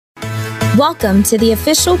Welcome to the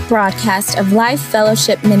official broadcast of Life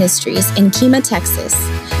Fellowship Ministries in Kemah, Texas.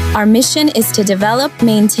 Our mission is to develop,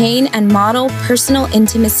 maintain, and model personal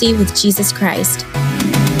intimacy with Jesus Christ.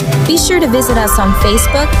 Be sure to visit us on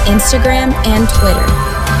Facebook, Instagram, and Twitter.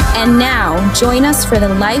 And now, join us for the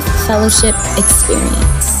Life Fellowship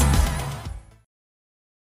experience.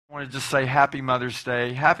 I want to just say Happy Mother's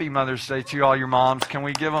Day. Happy Mother's Day to all your moms. Can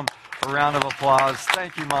we give them a round of applause?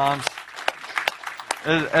 Thank you, moms.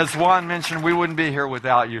 As Juan mentioned, we wouldn't be here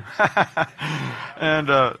without you.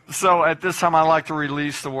 And so at this time, I'd like to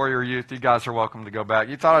release the Warrior Youth. You guys are welcome to go back.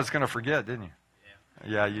 You thought I was going to forget, didn't you?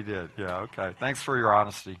 Yeah, you did. Yeah, okay. Thanks for your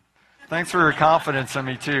honesty. Thanks for your confidence in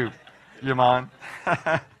me, too, Yaman.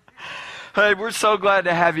 Hey, we're so glad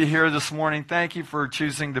to have you here this morning. Thank you for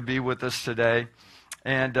choosing to be with us today.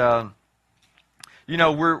 And, you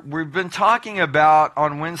know, we've been talking about,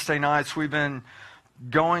 on Wednesday nights, we've been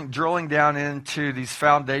drilling down into these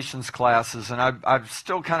foundations classes, and I'm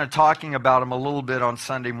still kind of talking about them a little bit on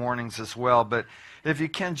Sunday mornings as well. But if you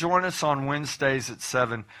can join us on Wednesdays at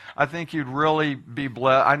 7, I think you'd really be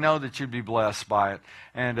blessed. I know that you'd be blessed by it.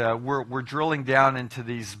 And we're drilling down into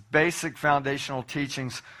these basic foundational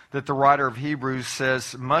teachings that the writer of Hebrews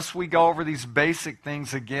says, must we go over these basic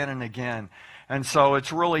things again and again? And so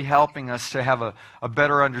it's really helping us to have a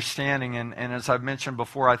better understanding. And as I've mentioned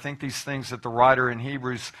before, I think these things that the writer in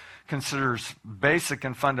Hebrews considers basic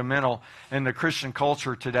and fundamental in the Christian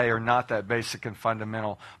culture today are not that basic and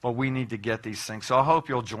fundamental, but we need to get these things. So I hope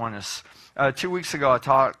you'll join us. 2 weeks ago I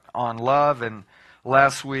taught on love, and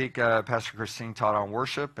last week Pastor Christine taught on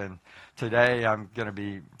worship, and today I'm going to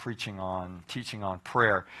be teaching on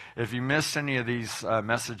prayer. If you missed any of these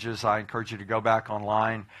messages, I encourage you to go back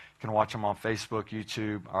online. You can watch them on Facebook,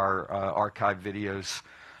 YouTube, our archive videos.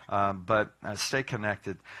 But stay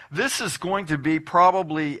connected. This is going to be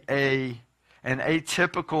probably an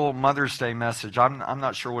atypical Mother's Day message. I'm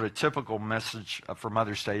not sure what a typical message for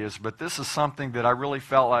Mother's Day is, but this is something that I really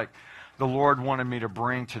felt like the Lord wanted me to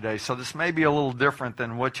bring today. So this may be a little different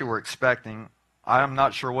than what you were expecting. I'm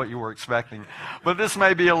not sure what you were expecting, but this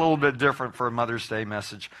may be a little bit different for a Mother's Day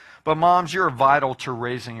message. But moms, you're vital to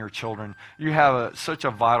raising your children. You have such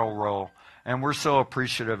a vital role, and we're so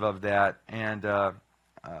appreciative of that. And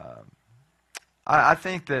I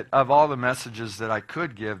think that of all the messages that I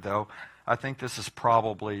could give, though, I think this is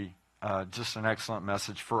probably just an excellent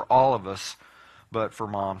message for all of us, but for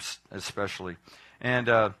moms especially. And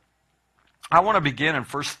I want to begin in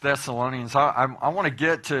 1 Thessalonians. I want to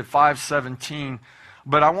get to 5:17,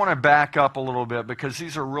 but I want to back up a little bit because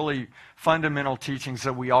these are really fundamental teachings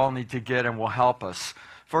that we all need to get and will help us.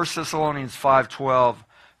 1 Thessalonians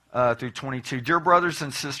 5:12 through 22. Dear brothers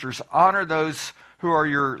and sisters, honor those who are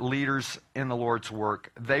your leaders in the Lord's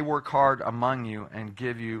work. They work hard among you and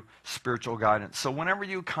give you spiritual guidance. So whenever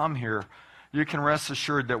you come here, you can rest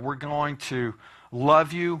assured that we're going to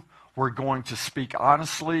love you. We're going to speak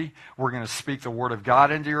honestly. We're going to speak the Word of God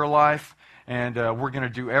into your life. And we're going to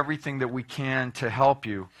do everything that we can to help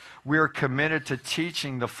you. We are committed to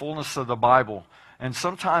teaching the fullness of the Bible. And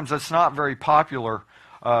sometimes that's not very popular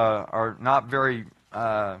or not very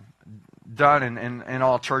done in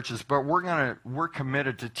all churches, but we're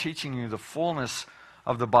committed to teaching you the fullness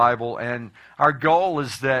of the Bible, and our goal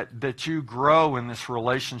is that you grow in this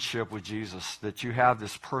relationship with Jesus, that you have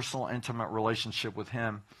this personal, intimate relationship with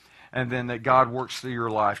Him, and then that God works through your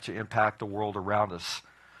life to impact the world around us.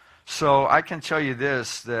 So I can tell you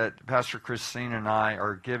this, that Pastor Christine and I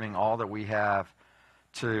are giving all that we have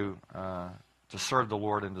to serve the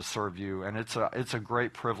Lord and to serve you, and it's a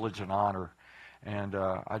great privilege and honor. And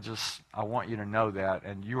I want you to know that.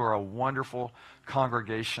 And you are a wonderful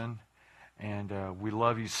congregation, and we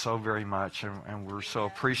love you so very much, and we're so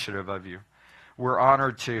appreciative of you. We're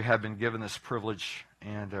honored to have been given this privilege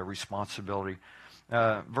and responsibility.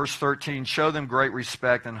 Verse 13, show them great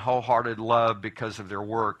respect and wholehearted love because of their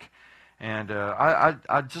work. And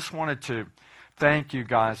I just wanted to thank you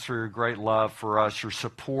guys for your great love for us, your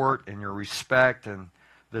support and your respect, and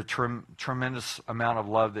the tremendous amount of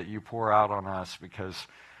love that you pour out on us, because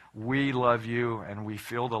we love you and we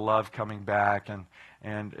feel the love coming back.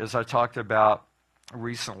 And as I talked about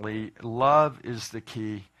recently, love is the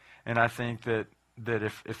key. And I think that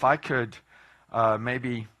if I could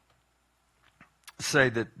maybe say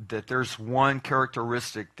that there's one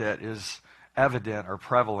characteristic that is evident or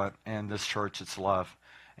prevalent in this church, it's love.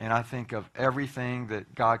 And I think of everything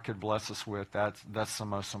that God could bless us with, that's the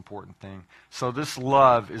most important thing. So this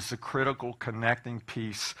love is the critical connecting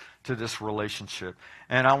piece to this relationship.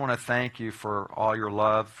 And I want to thank you for all your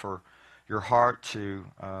love, for heart to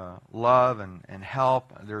love and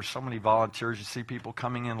help. There's so many volunteers. You see people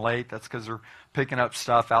coming in late. That's because they're picking up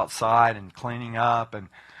stuff outside and cleaning up. And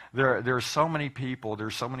there are so many people.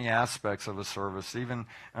 There's so many aspects of a service, even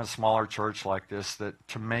in a smaller church like this, that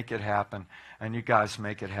to make it happen. And you guys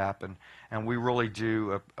make it happen. And we really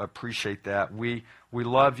do appreciate that. We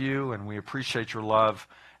love you, and we appreciate your love,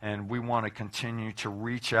 and we want to continue to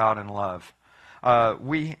reach out and love.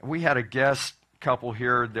 We had a guest couple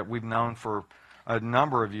here that we've known for a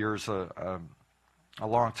number of years, a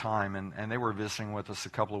long time, and they were visiting with us a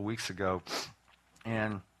couple of weeks ago.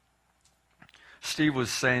 And Steve was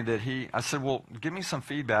saying that I said, well, give me some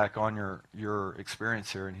feedback on your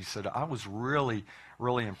experience here. And he said, I was really,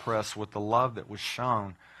 really impressed with the love that was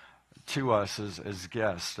shown to us as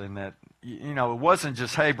guests. And that, it wasn't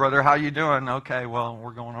just, hey, brother, how you doing? Okay, well,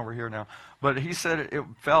 we're going over here now. But he said it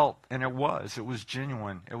felt, and it was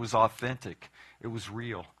genuine. It was authentic. It was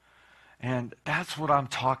real. And that's what I'm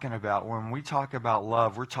talking about. When we talk about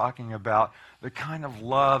love, we're talking about the kind of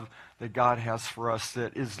love that God has for us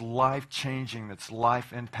that is life-changing, that's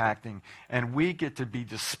life-impacting. And we get to be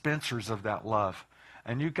dispensers of that love.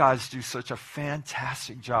 And you guys do such a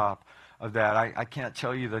fantastic job of that. I can't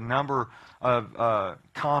tell you the number of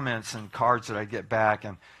comments and cards that I get back,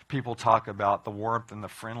 and people talk about the warmth and the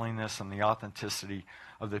friendliness and the authenticity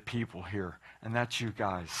of the people here. And that's you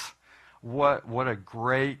guys. What a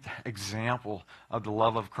great example of the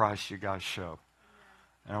love of Christ you guys show.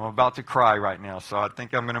 And I'm about to cry right now, so I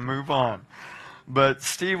think I'm going to move on. But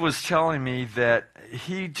Steve was telling me that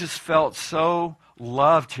he just felt so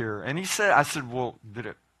loved here. And I said, well,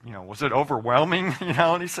 was it overwhelming?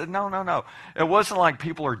 And he said, no. It wasn't like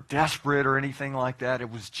people are desperate or anything like that.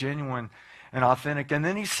 It was genuine and authentic. And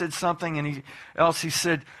then he said something, and he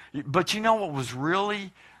said, but what was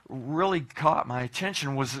really caught my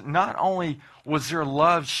attention was not only was there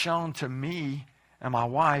love shown to me and my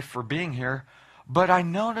wife for being here, but I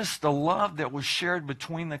noticed the love that was shared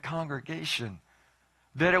between the congregation.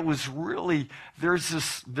 That it was really, there's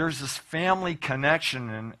this family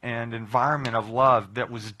connection and environment of love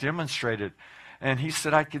that was demonstrated. And he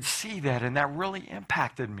said, I could see that, and that really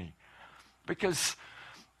impacted me. Because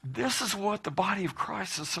this is what the body of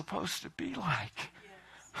Christ is supposed to be like.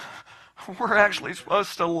 Yes. We're actually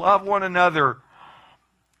supposed to love one another.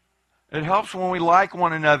 It helps when we like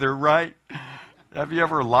one another, right? Have you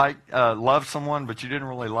ever loved someone, but you didn't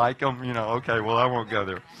really like them? Okay, well, I won't go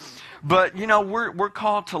there. But, we're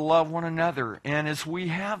called to love one another. And as we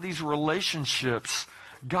have these relationships,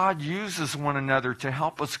 God uses one another to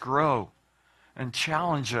help us grow and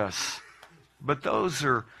challenge us. But those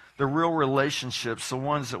are the real relationships, the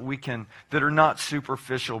ones that are not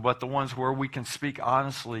superficial, but the ones where we can speak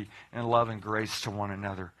honestly in love and grace to one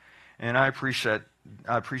another. And I appreciate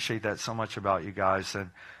that so much about you guys. And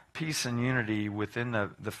peace and unity within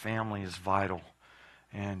the family is vital.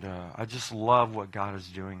 And I just love what God is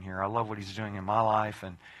doing here. I love what he's doing in my life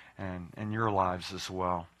and your lives as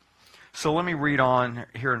well. So let me read on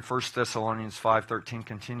here in 1 Thessalonians 5:13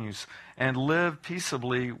 continues, and live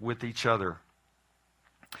peaceably with each other.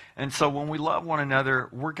 And so when we love one another,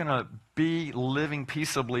 we're going to be living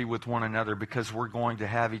peaceably with one another because we're going to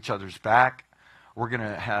have each other's back. We're going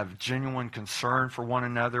to have genuine concern for one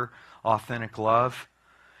another, authentic love.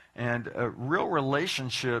 And real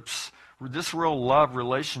relationships, this real love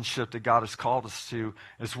relationship that God has called us to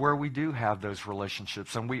is where we do have those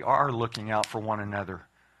relationships and we are looking out for one another.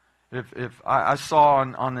 If I saw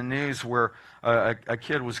on the news where a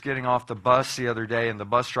kid was getting off the bus the other day and the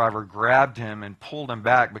bus driver grabbed him and pulled him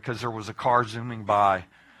back because there was a car zooming by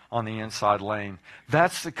on the inside lane.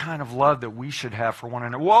 That's the kind of love that we should have for one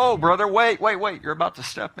another. Whoa, brother, wait. You're about to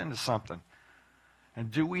step into something. And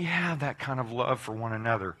do we have that kind of love for one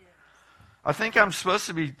another? I think I'm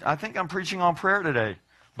preaching on prayer today.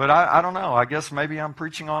 But I don't know. I guess maybe I'm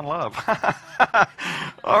preaching on love.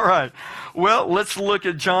 All right. Well, let's look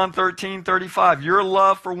at John 13:35. Your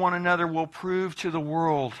love for one another will prove to the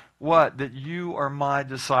world what? That you are my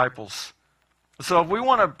disciples. So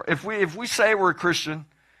if we say we're a Christian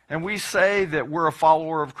and we say that we're a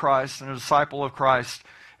follower of Christ and a disciple of Christ,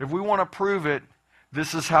 if we want to prove it,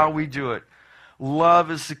 this is how we do it. Love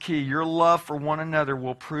is the key. Your love for one another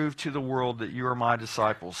will prove to the world that you are my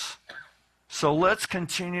disciples. So let's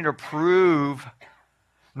continue to prove,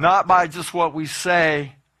 not by just what we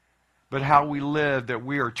say, but how we live, that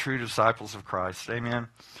we are true disciples of Christ. Amen.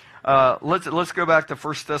 Let's go back to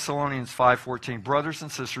 1 Thessalonians 5:14. Brothers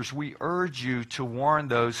and sisters, we urge you to warn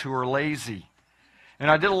those who are lazy.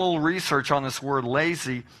 And I did a little research on this word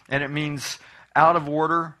lazy, and it means out of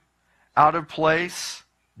order, out of place,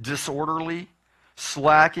 disorderly.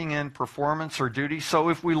 slacking in performance or duty. So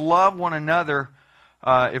if we love one another,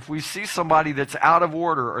 if we see somebody that's out of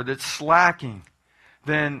order or that's slacking,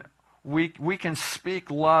 then we can speak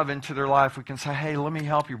love into their life. We can say, hey, let me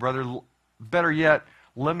help you, brother. Better yet,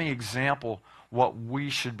 let me example what we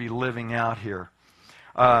should be living out here.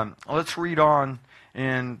 Let's read on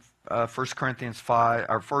in 1 Corinthians 5,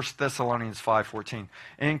 or 1 Thessalonians 5:14.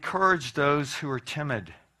 Encourage those who are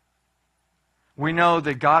timid. We know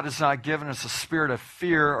that God has not given us a spirit of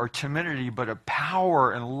fear or timidity, but of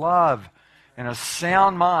power and love and a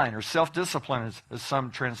sound mind, or self-discipline, as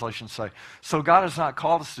some translations say. So God has not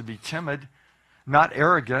called us to be timid, not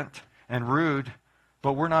arrogant and rude,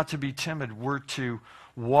 but we're not to be timid. We're to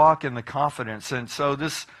walk in the confidence. And so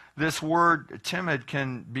this word timid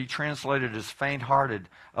can be translated as faint-hearted,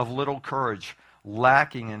 of little courage,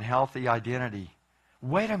 lacking in healthy identity.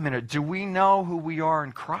 Wait a minute, do we know who we are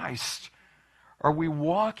in Christ? Are we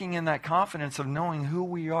walking in that confidence of knowing who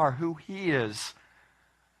we are, who He is?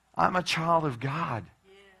 I'm a child of God.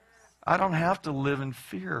 I don't have to live in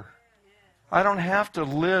fear. I don't have to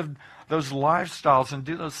live those lifestyles and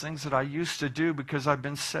do those things that I used to do, because I've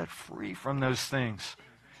been set free from those things.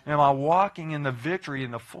 Am I walking in the victory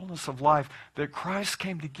and the fullness of life that Christ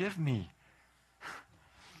came to give me?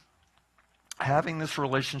 Having this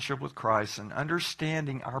relationship with Christ and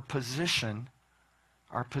understanding our position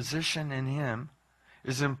in Him,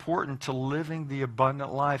 is important to living the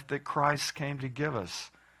abundant life that Christ came to give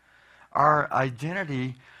us. Our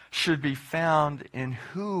identity should be found in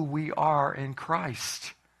who we are in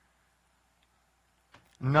Christ.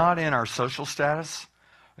 Not in our social status,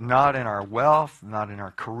 not in our wealth, not in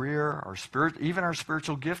our career, our spirit, even our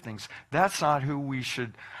spiritual giftings. That's not who we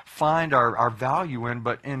should find our value in,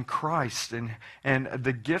 but in Christ and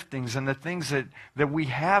the giftings and the things that we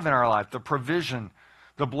have in our life, the provision,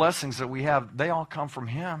 the blessings that we have, they all come from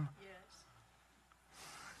Him.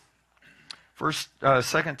 Yes.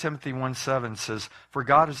 2 Timothy 1:7 says, "For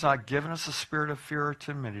God has not given us a spirit of fear or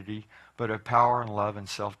timidity, but of power and love and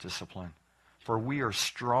self-discipline. For we are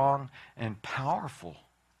strong and powerful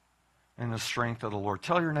in the strength of the Lord."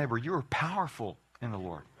 Tell your neighbor, you are powerful in the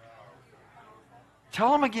Lord.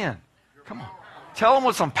 Tell them again. Come on. Tell them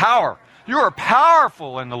with some power. You are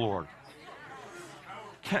powerful in the Lord.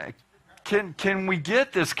 Can we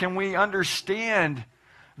get this? Can we understand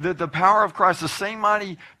that the power of Christ, the same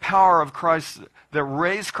mighty power of Christ that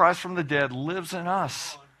raised Christ from the dead, lives in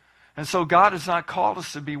us? And so God has not called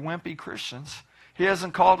us to be wimpy Christians. He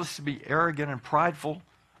hasn't called us to be arrogant and prideful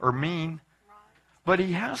or mean. But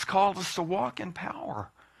He has called us to walk in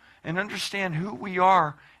power and understand who we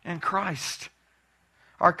are in Christ.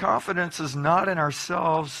 Our confidence is not in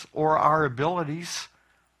ourselves or our abilities,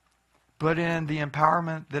 but in the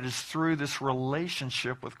empowerment that is through this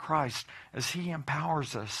relationship with Christ as He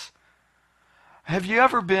empowers us. Have you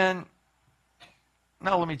ever been...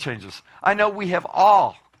 No, let me change this. I know we have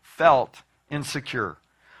all felt insecure.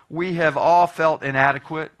 We have all felt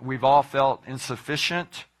inadequate. We've all felt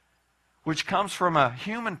insufficient, which comes from a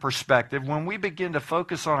human perspective. When we begin to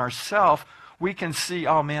focus on ourselves, we can see,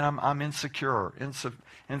 oh man, I'm insecure,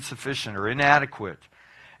 insufficient, or inadequate.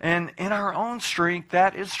 And in our own strength,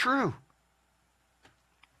 that is true.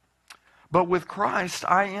 But with Christ,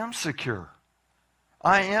 I am secure.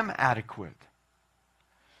 I am adequate.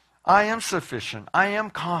 I am sufficient. I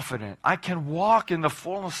am confident. I can walk in the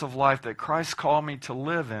fullness of life that Christ called me to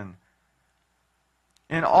live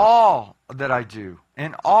in all that I do,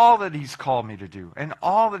 in all that He's called me to do, in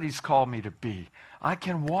all that He's called me to be. I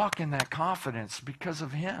can walk in that confidence because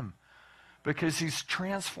of Him, because He's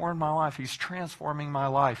transformed my life. He's transforming my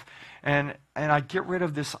life. And I get rid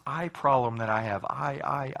of this I problem that I have.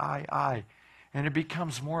 I. And it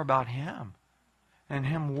becomes more about Him and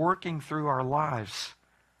Him working through our lives.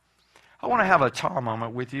 I want to have a TAW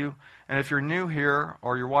moment with you. And if you're new here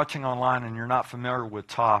or you're watching online and you're not familiar with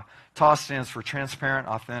TAW, TAW stands for Transparent,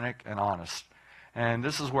 Authentic, and Honest. And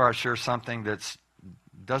this is where I share something that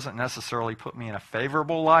doesn't necessarily put me in a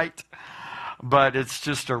favorable light, but it's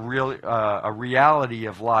just a reality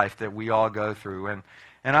of life that we all go through.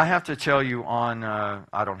 And I have to tell you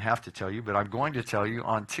I don't have to tell you, but I'm going to tell you,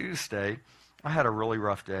 on Tuesday, I had a really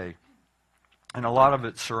rough day. And a lot of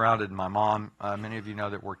it surrounded my mom. Many of you know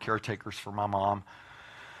that we're caretakers for my mom.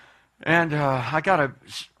 And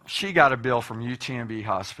she got a bill from UTMB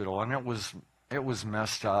Hospital, and it was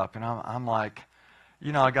messed up. And I'm like,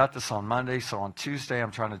 I got this on Monday, so on Tuesday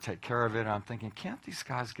I'm trying to take care of it. And I'm thinking, can't these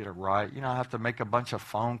guys get it right? I have to make a bunch of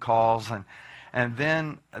phone calls. And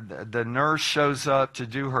then the nurse shows up to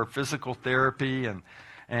do her physical therapy,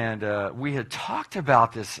 and we had talked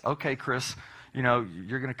about this. Okay, Chris,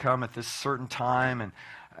 you're going to come at this certain time, and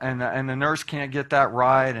the nurse can't get that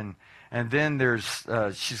right, and then there's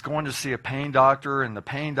she's going to see a pain doctor, and the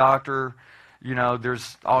pain doctor,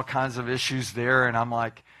 there's all kinds of issues there, and I'm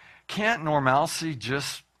like, can't normalcy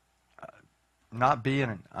just not be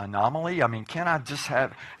an anomaly? I mean, can't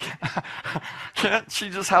she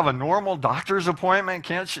just have a normal doctor's appointment?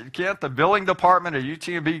 Can't the billing department at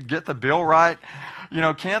UTMB get the bill right?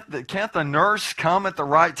 Can't the nurse come at the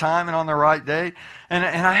right time and on the right date? And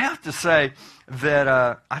I have to say that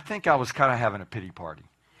I think I was kind of having a pity party,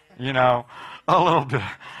 a little bit.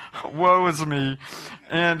 Woe is me.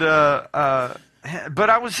 And but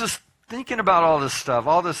I was just thinking about all this stuff,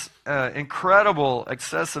 all this incredible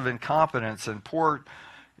excessive incompetence and poor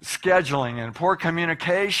scheduling and poor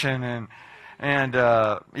communication and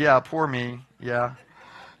poor me, yeah.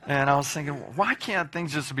 And I was thinking, why can't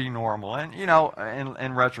things just be normal? And,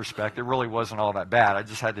 in retrospect, it really wasn't all that bad. I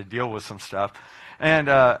just had to deal with some stuff. And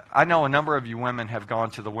I know a number of you women have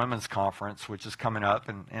gone to the women's conference, which is coming up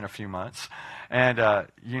in a few months. And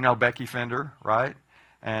Becky Fender, right?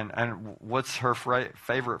 And what's her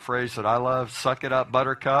favorite phrase that I love? Suck it up,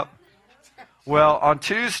 buttercup. Well, on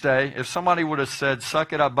Tuesday, if somebody would have said,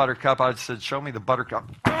 suck it up, buttercup, I'd have said, show me the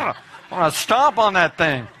buttercup. I'm going to stomp on that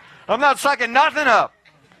thing. I'm not sucking nothing up.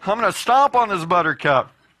 I'm going to stomp on this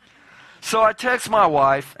buttercup. So I text my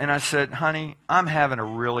wife, and I said, honey, I'm having a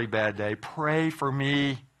really bad day. Pray for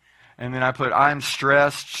me. And then I put, I'm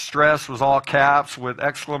stressed. Stress was all caps with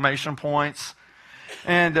exclamation points.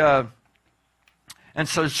 And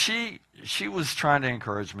so she was trying to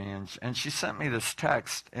encourage me, and she sent me this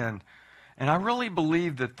text, and I really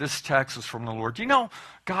believe that this text is from the Lord.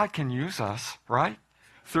 God can use us, right?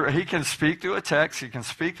 He can speak through a text. He can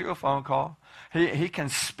speak through a phone call. He can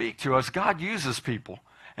speak to us. God uses people,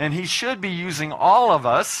 and He should be using all of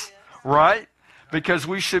us, right? Because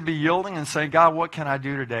we should be yielding and saying, God, what can I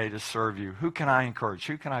do today to serve you? Who can I encourage?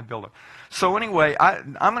 Who can I build up? So anyway,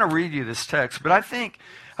 I'm going to read you this text, but I think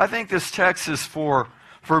this text is for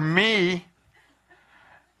me,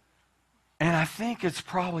 and I think it's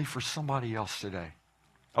probably for somebody else today.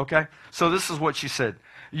 Okay? So this is what she said.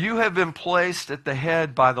 You have been placed at the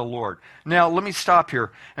head by the Lord. Now, let me stop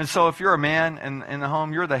here. And so if you're a man in the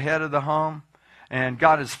home, you're the head of the home, and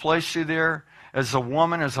God has placed you there. As a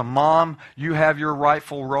woman, as a mom, you have your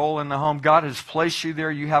rightful role in the home. God has placed you there.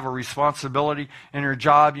 You have a responsibility in your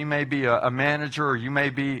job. You may be a manager, or you may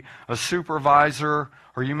be a supervisor,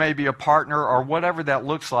 or you may be a partner, or whatever that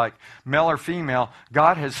looks like, male or female.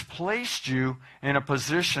 God has placed you in a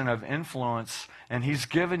position of influence, and He's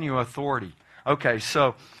given you authority. Okay,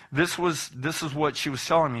 so this is what she was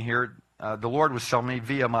telling me here. The Lord was telling me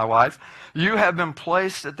via my wife. You have been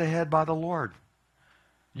placed at the head by the Lord.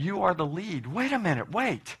 You are the lead. Wait a minute.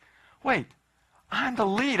 Wait. I'm the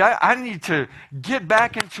lead. I need to get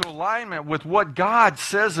back into alignment with what God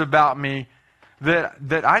says about me,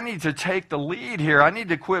 that I need to take the lead here. I need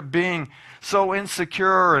to quit being so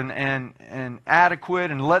insecure and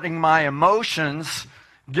adequate and letting my emotions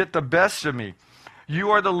get the best of me.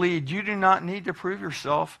 You are the lead. You do not need to prove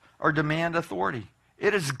yourself or demand authority.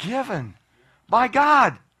 It is given by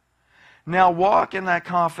God. Now walk in that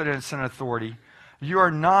confidence and authority. You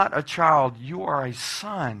are not a child. You are a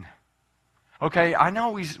son. Okay, I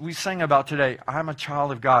know we sing about today, I'm a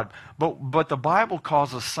child of God. But the Bible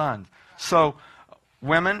calls us sons. So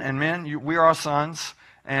women and men, we are sons.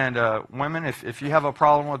 And women, if you have a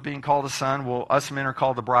problem with being called a son, well, us men are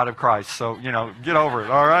called the bride of Christ. So, get over it,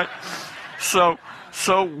 all right? So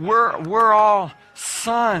we're all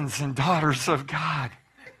sons and daughters of God.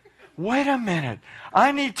 Wait a minute.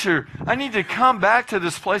 I need to come back to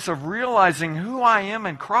this place of realizing who I am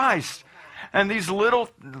in Christ. And these little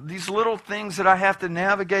things that I have to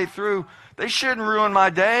navigate through, they shouldn't ruin my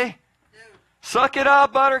day. Suck it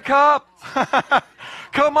up, buttercup.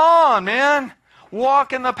 Come on, man.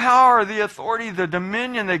 Walk in the power, the authority, the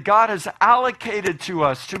dominion that God has allocated to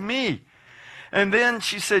us, to me. And then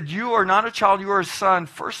she said, you are not a child, you are a son,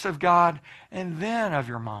 first of God and then of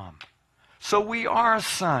your mom. So we are a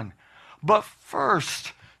son, but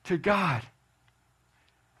first to God.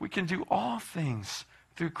 We can do all things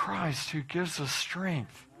through Christ who gives us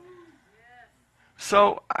strength.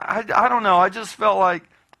 So I don't know, I just felt like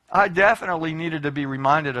I definitely needed to be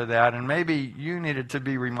reminded of that, and maybe you needed to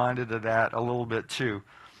be reminded of that a little bit too.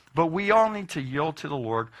 But we all need to yield to the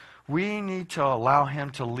Lord. We need to allow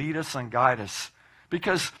Him to lead us and guide us.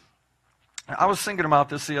 Because I was thinking about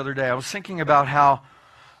this the other day. I was thinking about how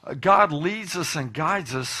God leads us and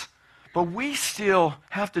guides us, But we still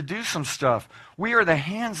have to do some stuff. We are the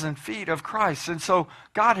hands and feet of Christ. And so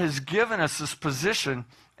God has given us this position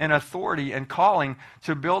and authority and calling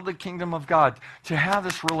to build the kingdom of God, to have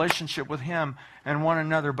this relationship with Him and one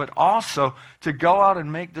another, but also to go out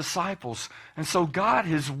and make disciples. And so God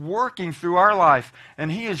is working through our life,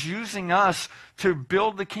 and He is using us to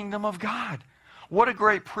build the kingdom of God. What a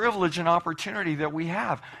great privilege and opportunity that we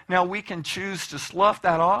have. Now, we can choose to slough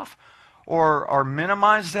that off or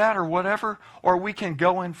minimize that or whatever, or we can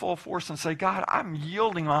go in full force and say, God, I'm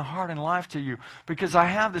yielding my heart and life to you because I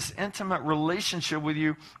have this intimate relationship with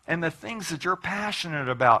you and the things that you're passionate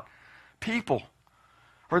about, people,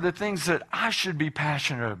 or the things that I should be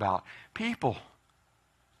passionate about, people,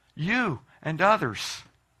 you and others.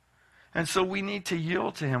 And so we need to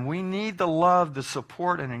yield to Him. We need the love, the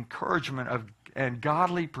support, and encouragement and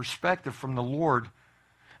godly perspective from the Lord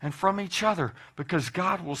and from each other, because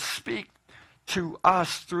God will speak to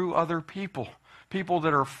us through other people, people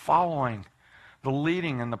that are following the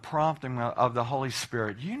leading and the prompting of the Holy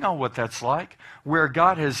Spirit. You know what that's like, where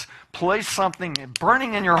God has placed something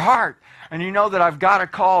burning in your heart, and you know that I've got to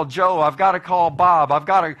call Joe, I've got to call Bob, I've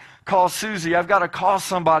got to call Susie, I've got to call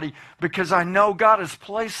somebody, because I know God has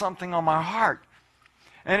placed something on my heart.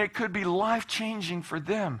 And it could be life-changing for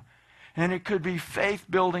them, and it could be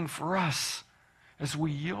faith-building for us as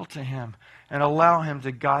we yield to Him and allow Him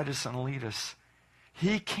to guide us and lead us.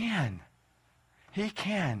 He can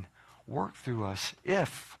work through us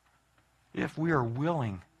if we are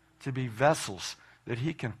willing to be vessels that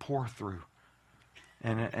He can pour through,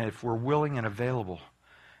 and if we're willing and available.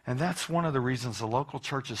 And that's one of the reasons the local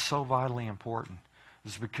church is so vitally important,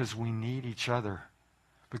 is because we need each other,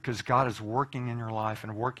 because God is working in your life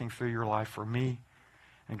and working through your life for me,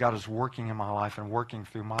 and God is working in my life and working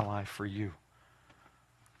through my life for you.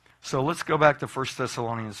 So let's go back to 1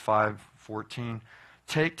 Thessalonians 5:14.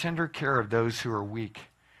 Take tender care of those who are weak.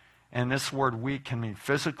 And this word weak can mean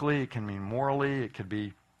physically, it can mean morally, it could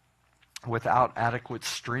be without adequate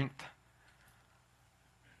strength.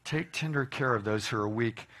 Take tender care of those who are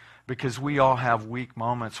weak, because we all have weak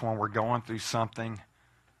moments when we're going through something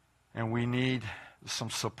and we need some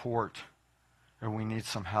support or we need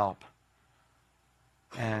some help.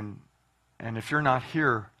 And if you're not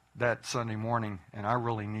here that Sunday morning and I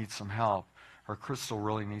really need some help, or Crystal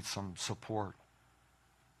really needs some support,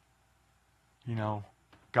 you know,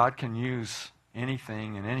 God can use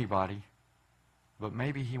anything and anybody, but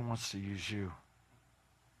maybe He wants to use you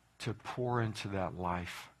to pour into that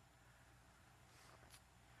life.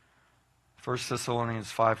 1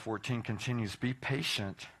 Thessalonians 5:14 continues, be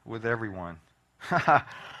patient with everyone.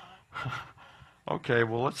 Okay,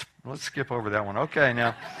 well, let's skip over that one. Okay,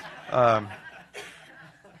 now,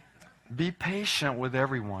 be patient with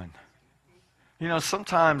everyone. You know,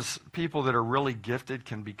 sometimes people that are really gifted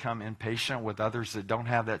can become impatient with others that don't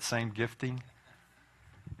have that same gifting.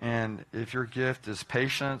 And if your gift is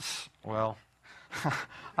patience, well,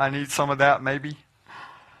 I need some of that maybe.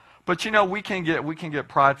 But you know, we can get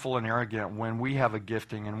prideful and arrogant when we have a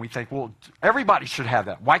gifting and we think, well, everybody should have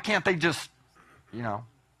that. Why can't they just, you know?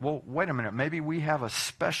 Well, wait a minute. Maybe we have a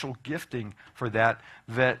special gifting for that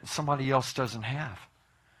somebody else doesn't have.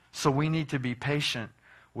 So we need to be patient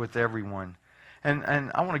with everyone.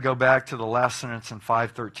 And I want to go back to the last sentence in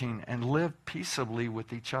 5:13, and live peaceably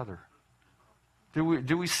with each other. Do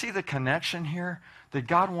we see the connection here? That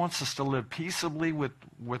God wants us to live peaceably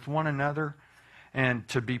with one another and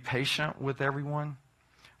to be patient with everyone?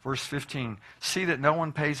 Verse 15, see that no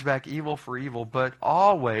one pays back evil for evil, but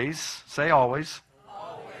always, say always,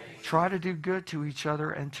 try to do good to each other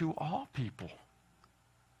and to all people.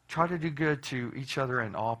 Try to do good to each other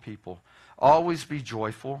and all people. Always be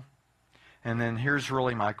joyful. And then here's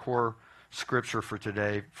really my core scripture for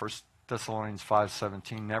today, 1 Thessalonians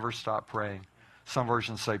 5:17. Never stop praying. Some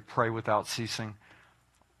versions say pray without ceasing.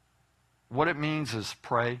 What it means is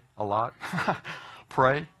pray a lot.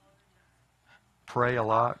 Pray a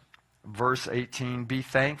lot. Verse 18, be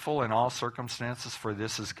thankful in all circumstances, for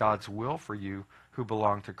this is God's will for you who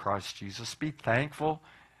belong to Christ Jesus. Be thankful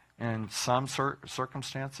in some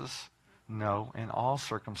circumstances. No, in all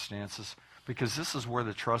circumstances. Because this is where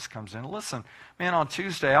the trust comes in. Listen, man, on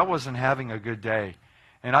Tuesday I wasn't having a good day.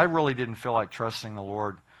 And I really didn't feel like trusting the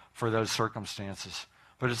Lord for those circumstances.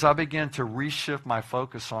 But as I began to reshift my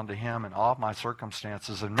focus onto Him and off my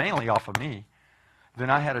circumstances, and mainly off of me, then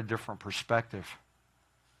I had a different perspective.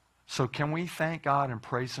 So can we thank God and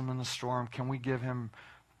praise Him in the storm? Can we give Him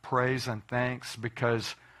praise and thanks?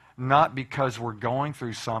 Not because we're going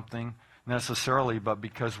through something necessarily, but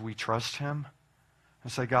because we trust Him?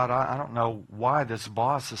 And say, God, I don't know why this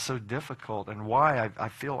boss is so difficult and why I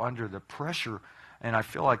feel under the pressure and I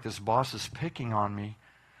feel like this boss is picking on me,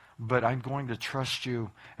 but I'm going to trust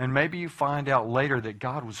you. And maybe you find out later that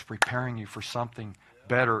God was preparing you for something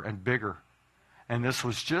better and bigger. And this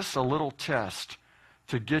was just a little test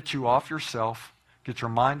to get you off yourself, get your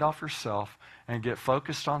mind off yourself, and get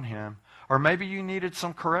focused on Him. Or maybe you needed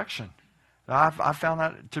some correction. I found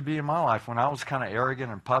that to be in my life when I was kind of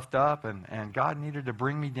arrogant and puffed up, and God needed to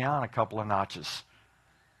bring me down a couple of notches.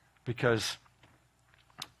 Because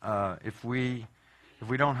if we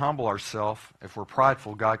don't humble ourselves, if we're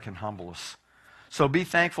prideful, God can humble us. So be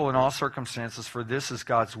thankful in all circumstances, for this is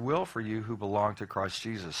God's will for you who belong to Christ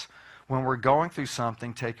Jesus. When we're going through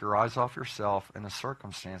something, take your eyes off yourself and the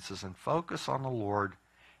circumstances and focus on the Lord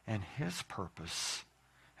and His purpose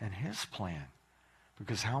and His plan.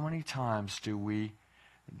 Because how many times do we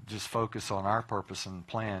just focus on our purpose and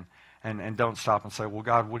plan and don't stop and say, well,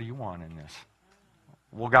 God, what do you want in this?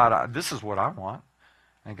 Well, God, this is what I want.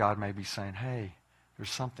 And God may be saying, hey, there's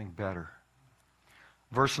something better.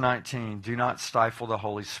 Verse 19, do not stifle the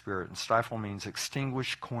Holy Spirit. And stifle means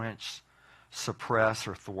extinguish, quench, suppress,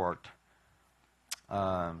 or thwart.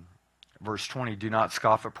 Verse 20, do not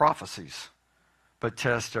scoff at prophecies, but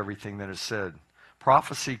test everything that is said.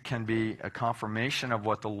 Prophecy can be a confirmation of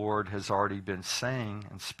what the Lord has already been saying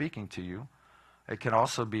and speaking to you. It can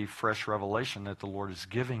also be fresh revelation that the Lord is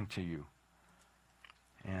giving to you.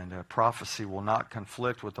 And prophecy will not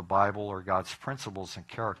conflict with the Bible or God's principles and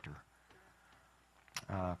character.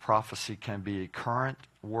 Prophecy can be a current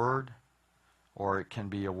word, or it can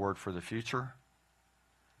be a word for the future.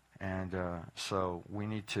 And so we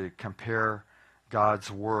need to compare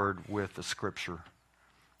God's word with the Scripture.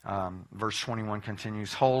 Verse 21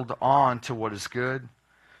 continues, hold on to what is good.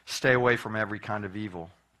 Stay away from every kind of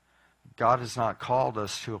evil. God has not called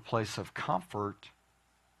us to a place of comfort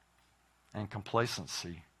and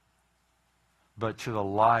complacency, but to the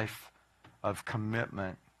life of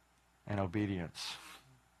commitment and obedience.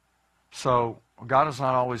 So God is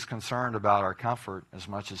not always concerned about our comfort as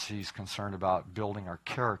much as He's concerned about building our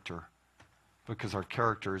character, because our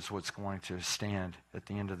character is what's going to stand at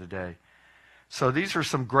the end of the day. So these are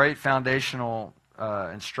some great foundational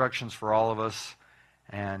instructions for all of us,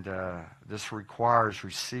 and this requires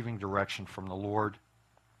receiving direction from the Lord.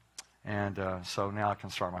 And so now I can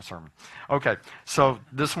start my sermon. Okay, so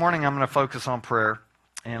this morning I'm going to focus on prayer.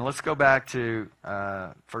 And let's go back to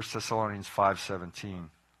 1 Thessalonians 5:17.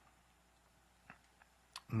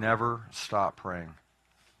 Never stop praying.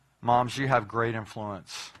 Moms, you have great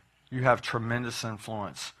influence. You have tremendous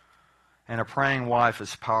influence. And a praying wife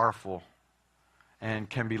is powerful and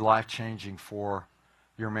can be life-changing for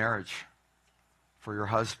your marriage, for your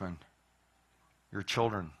husband, your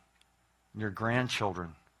children, your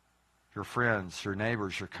grandchildren, your friends, your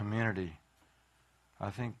neighbors, your community. I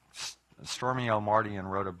think Stormy L. Mardian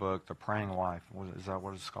wrote a book, The Praying Wife. Is that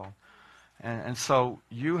what it's called? And so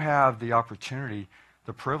you have the opportunity,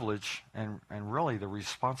 the privilege, and really the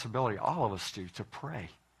responsibility, all of us do, to pray.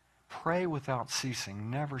 Pray without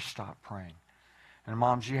ceasing. Never stop praying. And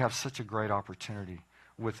moms, you have such a great opportunity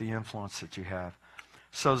with the influence that you have.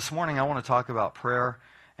 So this morning I want to talk about prayer.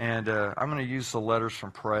 And I'm going to use the letters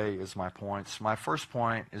from pray as my points. My first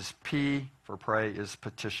point is P for pray is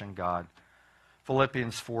petition God.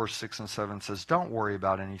 Philippians 4:6-7 says, don't worry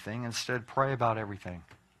about anything. Instead, pray about everything.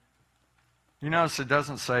 You notice it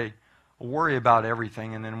doesn't say worry about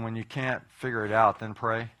everything, and then when you can't figure it out, then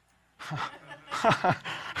pray.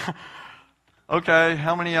 Okay,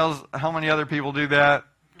 how many other people do that?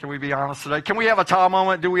 Can we be honest today? Can we have a Tom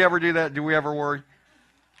moment? Do we ever do that? Do we ever worry?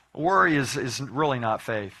 Worry is really not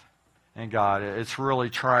faith in God. It's really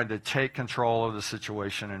trying to take control of the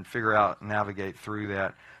situation and figure out, navigate through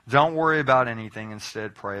that. Don't worry about anything.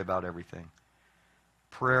 Instead, pray about everything.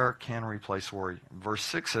 Prayer can replace worry. Verse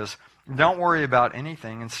 6 says, don't worry about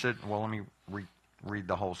anything. Instead, well, let me read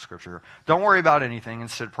the whole scripture. Don't worry about anything.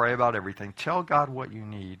 Instead, pray about everything. Tell God what you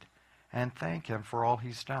need and thank Him for all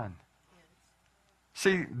He's done.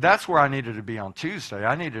 See, that's where I needed to be on Tuesday.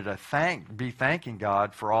 I needed to be thanking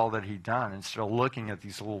God for all that He'd done instead of looking at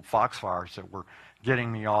these little foxfires that were getting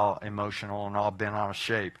me all emotional and all bent out of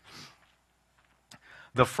shape.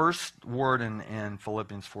 The first word in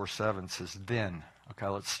Philippians 4:7 says, then. Okay,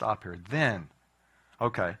 let's stop here. Then.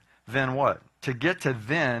 Okay, then what? To get to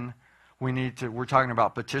then, we're talking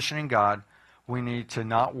about petitioning God. We need to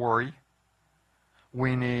not worry.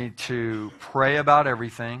 We need to pray about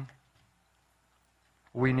everything.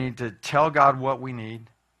 We need to tell God what we need,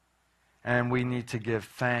 and we need to give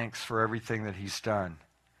thanks for everything that He's done.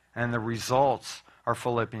 And the results are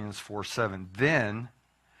Philippians 4:7. Then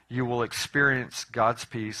you will experience God's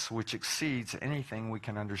peace, which exceeds anything we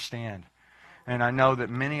can understand. And I know that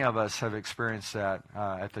many of us have experienced that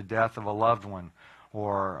at the death of a loved one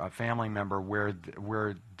or a family member where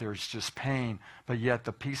there's just pain, but yet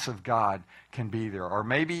the peace of God can be there. Or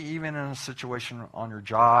maybe even in a situation on your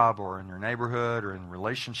job or in your neighborhood or in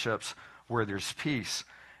relationships where there's peace.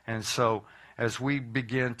 And so as we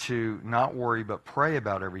begin to not worry but pray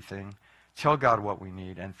about everything, tell God what we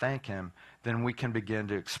need and thank Him, then we can begin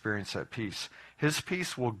to experience that peace. His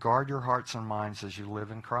peace will guard your hearts and minds as you live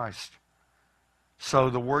in Christ. So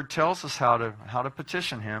the Word tells us how to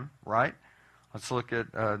petition Him, right? Let's look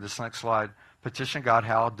at this next slide. Petition God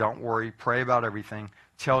how? Don't worry. Pray about everything.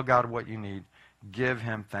 Tell God what you need. Give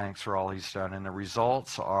Him thanks for all He's done. And the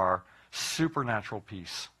results are supernatural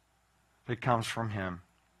peace that comes from Him,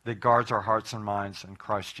 that guards our hearts and minds in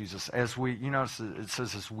Christ Jesus. As we, it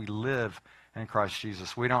says as we live in Christ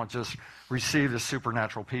Jesus. We don't just receive the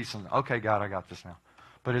supernatural peace and, okay, God, I got this now.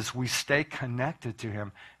 But as we stay connected to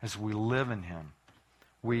Him, as we live in Him,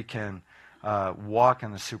 we can walk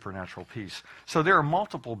in the supernatural peace. So there are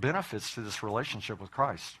multiple benefits to this relationship with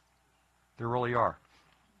Christ. There really are.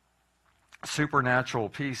 Supernatural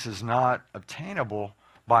peace is not obtainable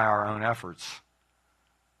by our own efforts,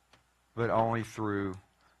 but only through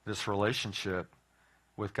this relationship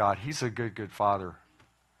with God. He's a good, good Father.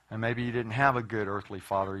 And maybe you didn't have a good earthly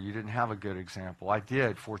father. You didn't have a good example. I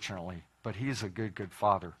did, fortunately. But He's a good, good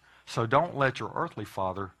Father. So don't let your earthly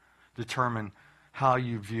father determine how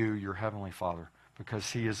you view your heavenly Father,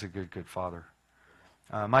 because He is a good, good Father.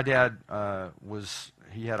 My dad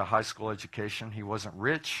he had a high school education. He wasn't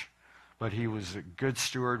rich, but he was a good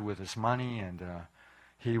steward with his money, and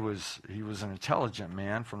he was an intelligent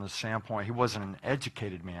man from the standpoint. He wasn't an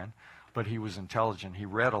educated man, but he was intelligent. He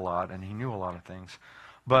read a lot, and he knew a lot of things.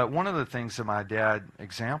 But one of the things that my dad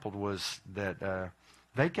exampled was that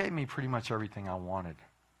they gave me pretty much everything I wanted.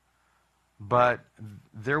 But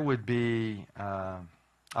there would be,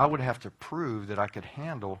 I would have to prove that I could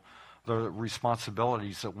handle the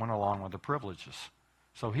responsibilities that went along with the privileges.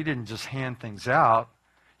 So he didn't just hand things out.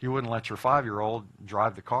 You wouldn't let your 5-year-old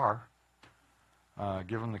drive the car,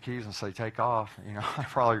 give him the keys and say, take off. I'd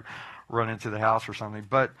probably run into the house or something.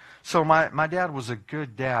 But so my dad was a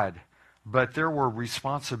good dad, but there were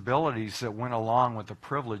responsibilities that went along with the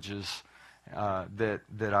privileges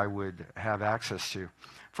that I would have access to.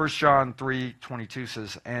 1 John 3:22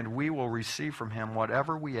 says, and we will receive from Him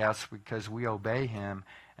whatever we ask because we obey Him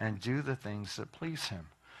and do the things that please Him.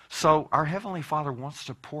 So our Heavenly Father wants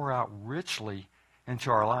to pour out richly into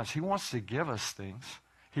our lives. He wants to give us things.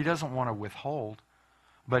 He doesn't want to withhold,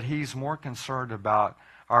 but He's more concerned about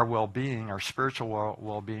our well-being, our spiritual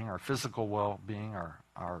well-being, our physical well-being,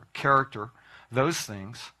 our character, those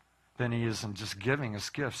things, than He is in just giving us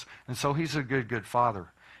gifts. And so He's a good, good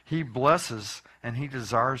Father. He blesses, and He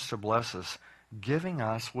desires to bless us, giving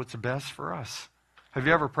us what's best for us. Have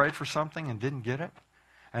you ever prayed for something and didn't get it?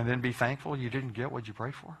 And then be thankful you didn't get what you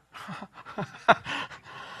prayed for?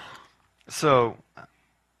 So,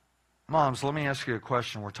 moms, let me ask you a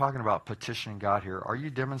question. We're talking about petitioning God here. Are you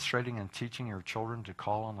demonstrating and teaching your children to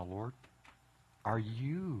call on the Lord? Are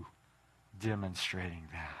you demonstrating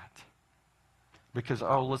that? Because,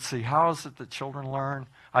 let's see, how is it that children learn?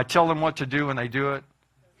 I tell them what to do and they do it?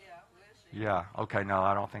 Yeah, okay, no,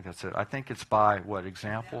 I don't think that's it. I think it's by what?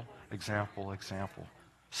 Example? Example.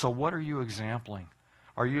 So what are you exempling?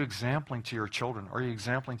 Are you exempling to your children? Are you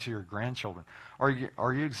exempling to your grandchildren? Are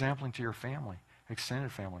you exempling to your family,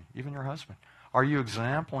 extended family, even your husband? Are you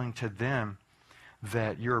exempling to them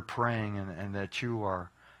that you're praying and that you are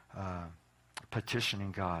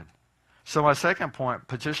petitioning God? So my second point,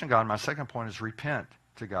 petition God, my second point is repent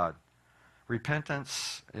to God.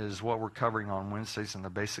 Repentance is what we're covering on Wednesdays in the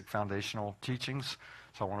basic foundational teachings.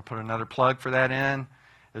 So I want to put another plug for that in.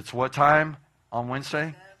 It's what time on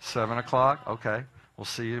Wednesday? 7 o'clock. Okay. We'll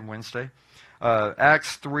see you Wednesday.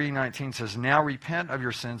 Acts 3:19 says, now repent of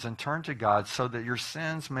your sins and turn to God so that your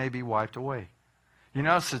sins may be wiped away. You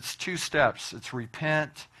notice it's 2 steps. It's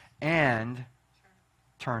repent and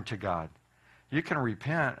turn to God. You can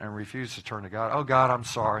repent and refuse to turn to God. Oh, God, I'm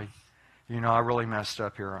sorry. I really messed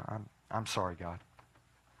up here. I'm sorry, God.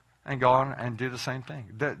 And go on and do the same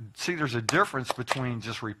thing. See, there's a difference between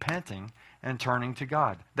just repenting and turning to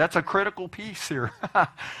God. That's a critical piece here,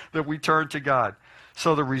 that we turn to God.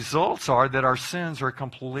 So the results are that our sins are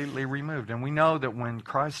completely removed. And we know that when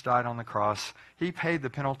Christ died on the cross, He paid the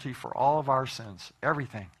penalty for all of our sins,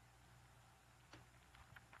 everything.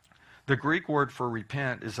 The Greek word for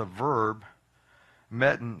repent is a verb,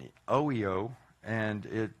 metanoeo, and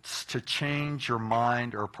it's to change your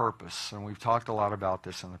mind or purpose. And we've talked a lot about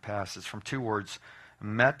this in the past. It's from 2 words,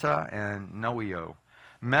 meta and noeo.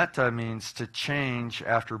 Meta means to change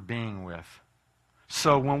after being with.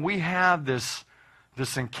 So when we have this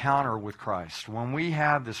encounter with Christ, when we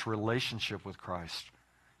have this relationship with Christ,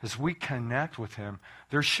 as we connect with him,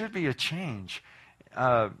 there should be a change.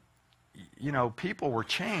 People were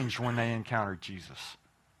changed when they encountered Jesus,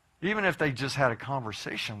 even if they just had a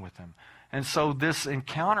conversation with him. And so this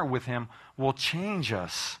encounter with him will change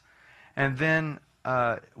us. And then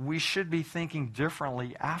we should be thinking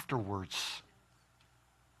differently afterwards.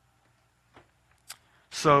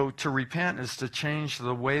 So to repent is to change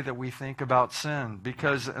the way that we think about sin.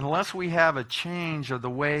 Because unless we have a change of the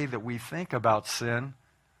way that we think about sin,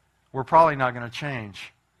 we're probably not going to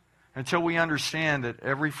change. Until we understand that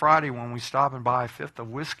every Friday when we stop and buy a fifth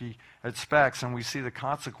of whiskey at Specs and we see the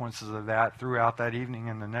consequences of that throughout that evening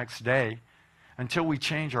and the next day, until we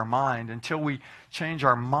change our mind, until we change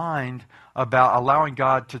our mind about allowing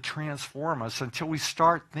God to transform us, until we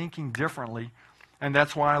start thinking differently. And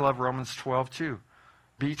that's why I love Romans 12 too.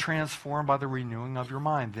 Be transformed by the renewing of your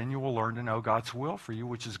mind. Then you will learn to know God's will for you,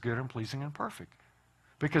 which is good and pleasing and perfect.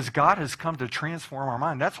 Because God has come to transform our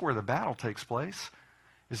mind. That's where the battle takes place,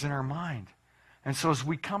 is in our mind. And so as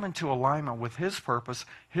we come into alignment with his purpose,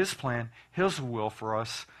 his plan, his will for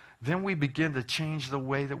us, then we begin to change the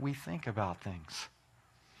way that we think about things.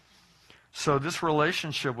 So this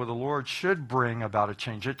relationship with the Lord should bring about a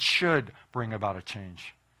change. It should bring about a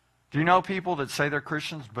change. Do you know people that say they're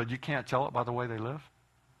Christians, but you can't tell it by the way they live?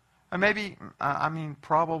 And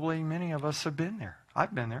probably many of us have been there.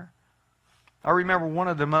 I've been there. I remember one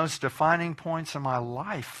of the most defining points in my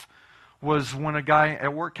life was when a guy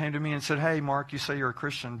at work came to me and said, "Hey, Mark, you say you're a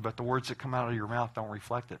Christian, but the words that come out of your mouth don't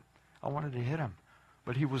reflect it." I wanted to hit him,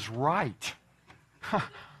 but he was right.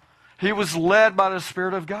 He was led by the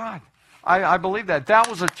Spirit of God. I believe that. That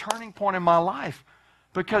was a turning point in my life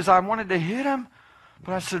because I wanted to hit him,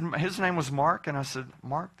 but I said, his name was Mark, and I said,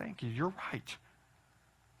 "Mark, thank you. You're right."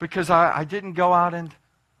 Because I didn't go out and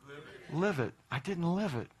live it. I didn't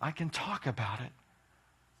live it. I can talk about it.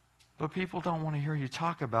 But people don't want to hear you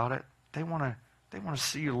talk about it. They want to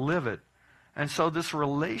see you live it. And so this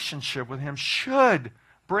relationship with him should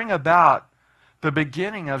bring about the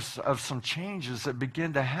beginning of some changes that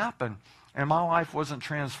begin to happen. And my life wasn't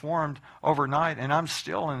transformed overnight, and I'm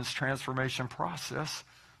still in this transformation process.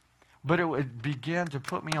 But it would begin to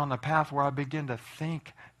put me on the path where I begin to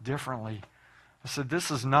think differently. I said, this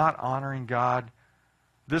is not honoring God.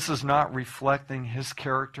 This is not reflecting his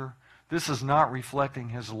character. This is not reflecting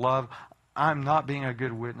his love. I'm not being a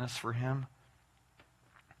good witness for him.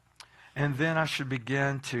 And then I should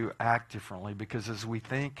begin to act differently, because as we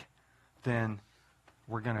think, then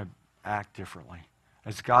we're going to act differently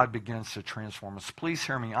as God begins to transform us. Please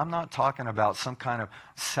hear me. I'm not talking about some kind of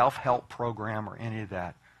self-help program or any of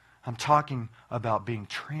that. I'm talking about being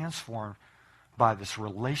transformed by this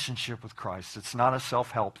relationship with Christ. It's not a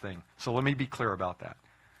self-help thing. So let me be clear about that.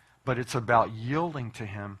 But it's about yielding to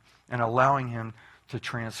him and allowing him to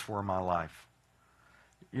transform my life.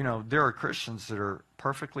 You know, there are Christians that are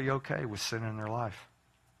perfectly okay with sin in their life.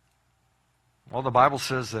 Well, the Bible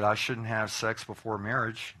says that I shouldn't have sex before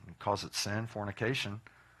marriage because it's sin, fornication.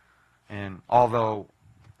 And although,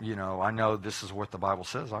 I know this is what the Bible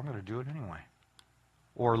says, I'm going to do it anyway.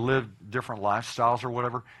 Or live different lifestyles or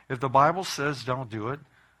whatever. If the Bible says don't do it,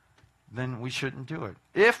 then we shouldn't do it.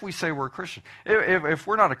 If we say we're a Christian. If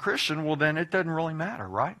we're not a Christian, well, then it doesn't really matter,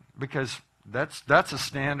 right? Because that's a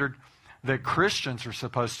standard that Christians are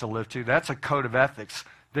supposed to live to. That's a code of ethics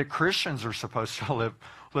that Christians are supposed to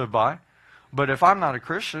live by. But if I'm not a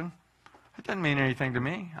Christian, it doesn't mean anything to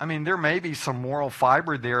me. I mean, there may be some moral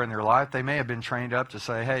fiber there in their life. They may have been trained up to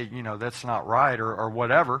say, hey, that's not right or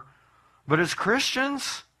whatever. But as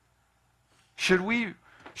Christians, should we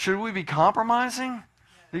be compromising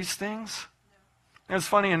these things? It's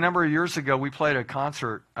funny, a number of years ago, we played a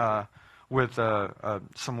concert with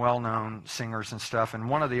some well-known singers and stuff, and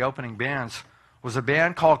one of the opening bands was a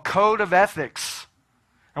band called Code of Ethics.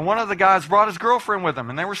 And one of the guys brought his girlfriend with him,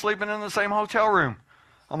 and they were sleeping in the same hotel room.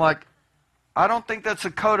 I'm like, I don't think that's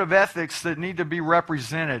a code of ethics that need to be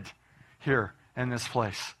represented here in this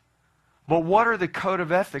place. But what are the code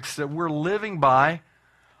of ethics that we're living by?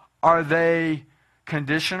 Are they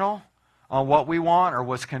conditional on what we want or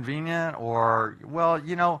what's convenient? Or, well,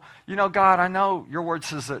 God, I know your word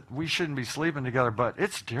says that we shouldn't be sleeping together, but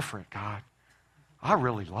it's different, God. I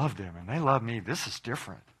really love them, and they love me. This is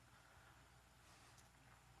different.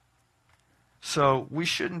 So we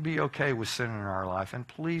shouldn't be okay with sin in our life. And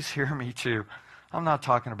please hear me too. I'm not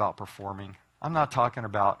talking about performing. I'm not talking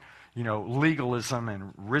about, legalism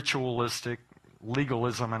and ritualistic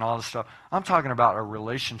legalism and all this stuff. I'm talking about a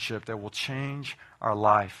relationship that will change our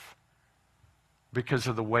life. because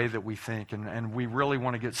of the way that we think. And we really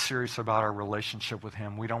want to get serious about our relationship with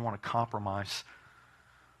him. We don't want to compromise.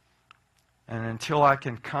 And until I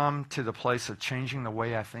can come to the place of changing the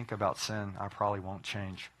way I think about sin, I probably won't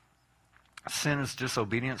change. Sin is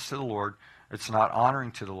disobedience to the Lord. It's not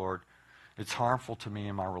honoring to the Lord. It's harmful to me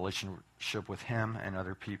in my relationship with him and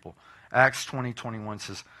other people. Acts 20:21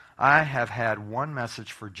 says, I have had one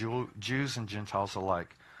message for Jews and Gentiles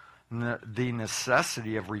alike, the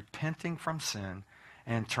necessity of repenting from sin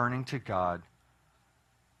and turning to God,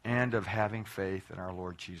 and of having faith in our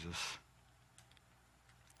Lord Jesus.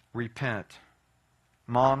 Repent.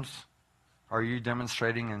 Moms, are you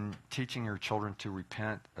demonstrating and teaching your children to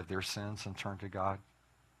repent of their sins and turn to God?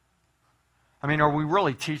 I mean, are we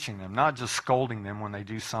really teaching them, not just scolding them when they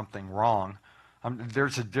do something wrong?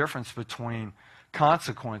 There's a difference between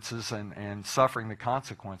consequences and suffering the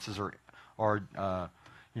consequences, or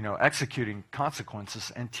executing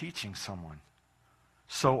consequences and teaching someone.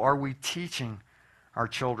 So are we teaching our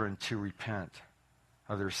children to repent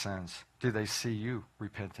of their sins? Do they see you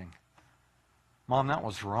repenting? Mom, that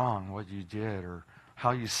was wrong, what you did, or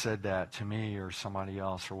how you said that to me or somebody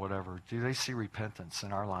else or whatever. Do they see repentance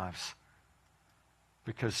in our lives?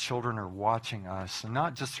 Because children are watching us, and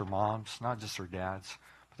not just their moms, not just their dads,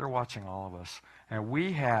 but they're watching all of us. And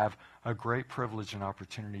we have a great privilege and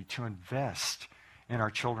opportunity to invest in our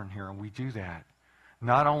children here, and we do that.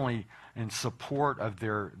 Not only in support of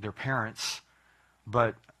their parents,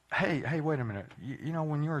 but, hey, wait a minute. You know,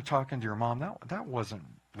 when you were talking to your mom, that wasn't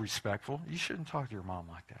respectful. You shouldn't talk to your mom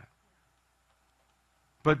like that.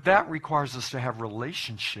 But that requires us to have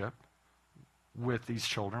relationship with these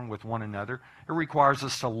children, with one another. It requires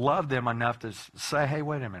us to love them enough to say, hey,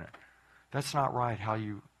 wait a minute. That's not right how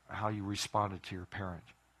you responded to your parent.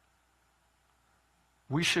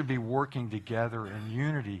 We should be working together in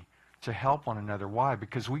unity to help one another. Why?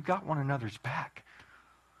 Because we got one another's back.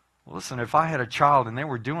 Listen, if I had a child and they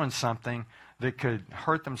were doing something that could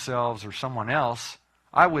hurt themselves or someone else,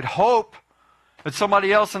 I would hope that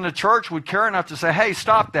somebody else in the church would care enough to say, hey,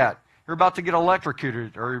 stop that. You're about to get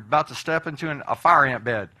electrocuted, or you're about to step into a fire ant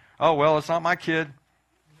bed. Oh, well, it's not my kid.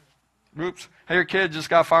 Oops. Hey, your kid just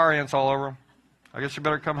got fire ants all over him. I guess you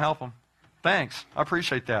better come help him. Thanks. I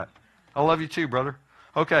appreciate that. I love you too, brother.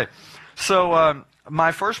 Okay. So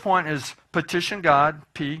my first point is petition God,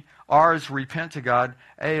 P. R is repent to God.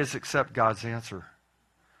 A is accept God's answer.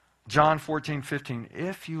 John 14:15.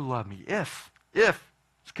 If you love me, if.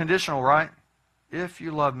 It's conditional, right? If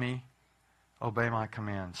you love me, obey my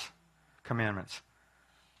commandments.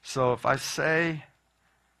 So if I say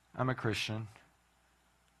I'm a Christian,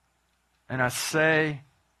 and I say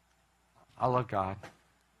I love God,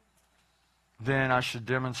 then I should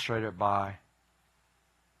demonstrate it by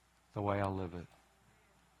the way I live it.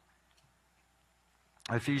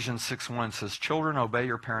 Ephesians 6:1 says, children, obey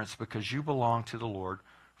your parents because you belong to the Lord,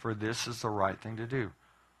 for this is the right thing to do.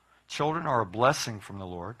 Children are a blessing from the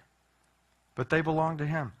Lord, but they belong to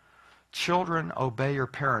him. Children, obey your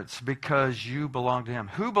parents because you belong to him.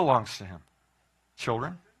 Who belongs to him?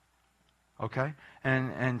 Children. Okay?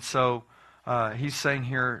 And so he's saying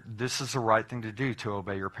here, this is the right thing to do, to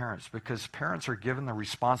obey your parents, because parents are given the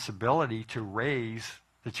responsibility to raise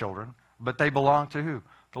the children, but they belong to who?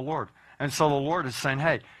 The Lord. And so the Lord is saying,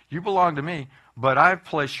 hey, you belong to me, but I've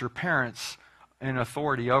placed your parents in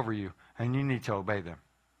authority over you, and you need to obey them.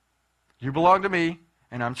 You belong to me,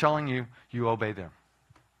 and I'm telling you, you obey them.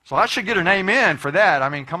 So I should get an amen for that. I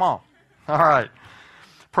mean, come on. All right.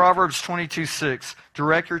 Proverbs 22:6,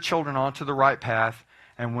 direct your children onto the right path,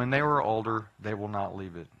 and when they are older, they will not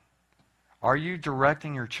leave it. Are you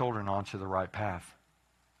directing your children onto the right path?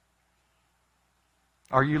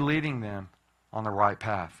 Are you leading them on the right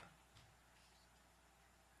path?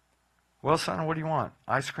 Well, son, what do you want?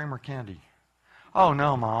 Ice cream or candy? Oh,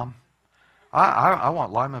 no, Mom. I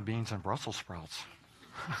want lima beans and Brussels sprouts.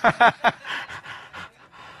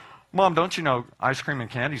 Mom, don't you know ice cream and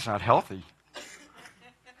candy is not healthy?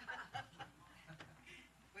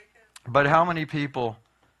 But how many people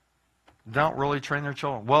don't really train their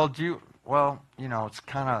children? Well,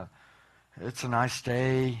 it's a nice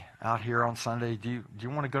day out here on Sunday. Do you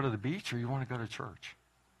want to go to the beach or you want to go to church?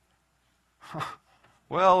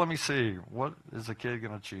 Well, let me see. What is the kid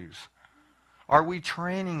going to choose? Are we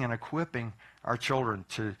training and equipping our children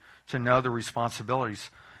to know the responsibilities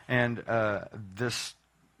and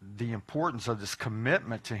the importance of this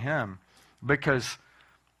commitment to him? Because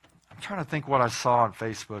I'm trying to think what I saw on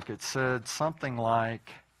Facebook. It said something like,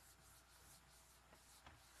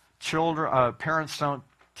 parents don't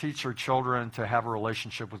teach their children to have a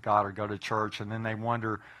relationship with God or go to church, and then they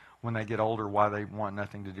wonder, when they get older why they want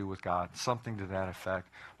nothing to do with God, something to that effect.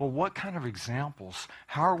 Well, what kind of examples?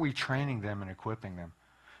 How are we training them and equipping them?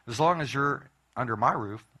 As long as you're under my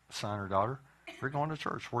roof, son or daughter, you're going to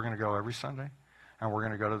church. We're going to go every Sunday, and we're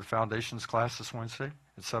going to go to the foundations class this Wednesday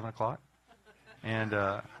at 7 o'clock. And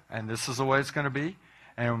this is the way it's going to be.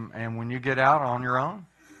 And when you get out on your own,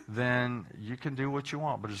 then you can do what you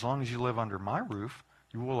want. But as long as you live under my roof,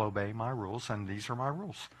 you will obey my rules, and these are my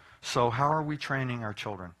rules. So how are we training our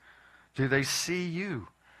children? Do they see you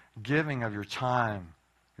giving of your time,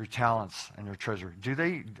 your talents, and your treasure?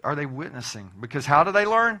 Are they witnessing? Because how do they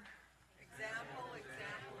learn? Example.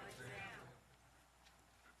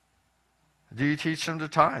 Do you teach them to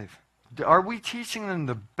tithe? Are we teaching them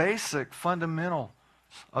the basic fundamentals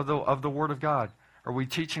of the Word of God? Are we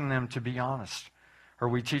teaching them to be honest? Are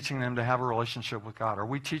we teaching them to have a relationship with God? Are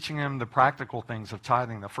we teaching them the practical things of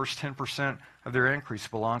tithing? The first 10% of their increase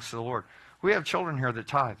belongs to the Lord. We have children here that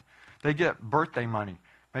tithe. They get birthday money,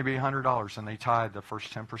 maybe $100, and they tithe the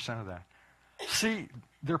first 10% of that. See,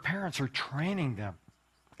 their parents are training them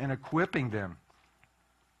and equipping them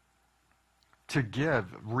to give,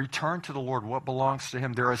 return to the Lord what belongs to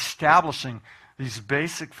Him. They're establishing these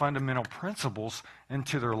basic fundamental principles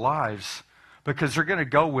into their lives because they're going to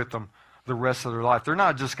go with them the rest of their life. They're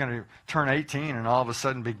not just going to turn 18 and all of a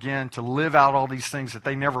sudden begin to live out all these things that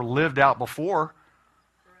they never lived out before.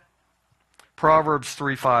 Proverbs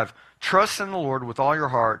 3:5. Trust in the Lord with all your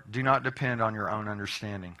heart. Do not depend on your own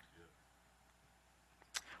understanding.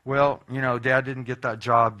 Well, Dad didn't get that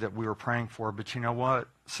job that we were praying for, but you know what,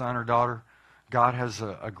 son or daughter? God has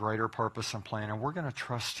a greater purpose and plan, and we're going to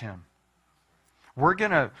trust Him. We're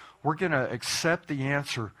going to accept the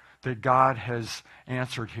answer that God has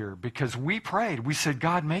answered here because we prayed. We said,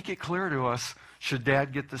 God, make it clear to us, should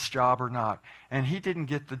Dad get this job or not? And he didn't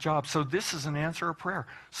get the job. So this is an answer of prayer.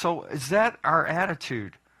 So is that our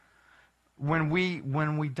attitude when we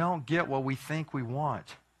don't get what we think we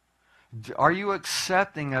want? Are you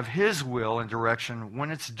accepting of His will and direction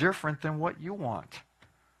when it's different than what you want?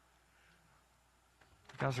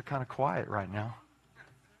 You guys are kind of quiet right now.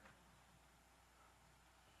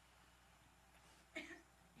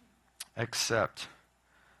 Accept.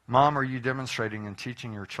 Mom, are you demonstrating and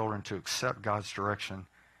teaching your children to accept God's direction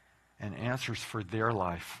and answers for their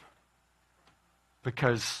life?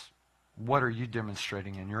 Because what are you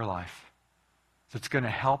demonstrating in your life that's going to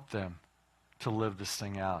help them to live this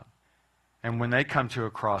thing out? And when they come to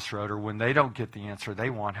a crossroad or when they don't get the answer they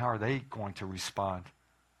want, how are they going to respond?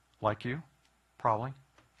 Like you? Probably.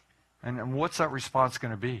 And what's that response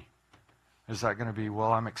going to be? Is that going to be,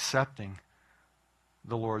 well, I'm accepting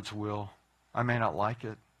the Lord's will. I may not like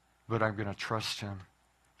it, but I'm going to trust Him.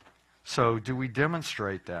 So do we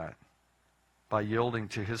demonstrate that by yielding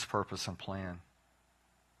to His purpose and plan?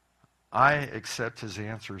 I accept His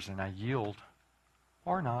answers and I yield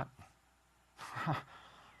or not.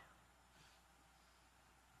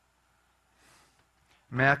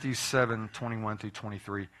 Matthew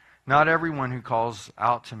 7:21-23. Not everyone who calls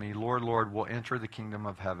out to me, Lord, Lord, will enter the kingdom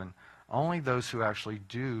of heaven. Only those who actually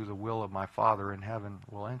do the will of my Father in heaven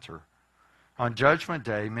will enter. On Judgment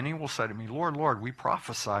Day, many will say to me, Lord, Lord, we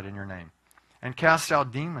prophesied in your name, and cast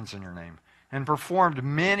out demons in your name, and performed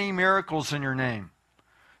many miracles in your name.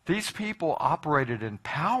 These people operated in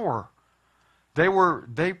power.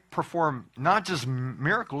 They performed not just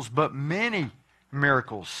miracles, but many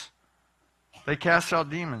miracles. They cast out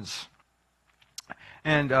demons.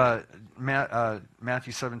 And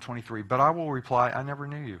Matthew 7:23, but I will reply, I never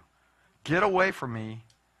knew you. Get away from me,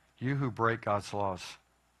 you who break God's laws.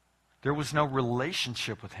 There was no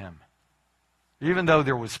relationship with Him. Even though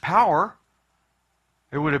there was power,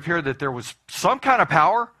 it would appear that there was some kind of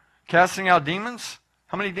power casting out demons.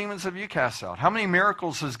 How many demons have you cast out? How many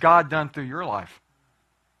miracles has God done through your life?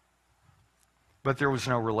 But there was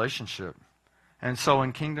no relationship. And so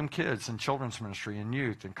in Kingdom Kids, in children's ministry, in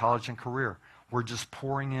youth, in college and career, we're just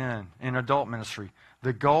pouring in adult ministry.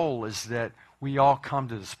 The goal is that we all come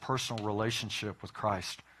to this personal relationship with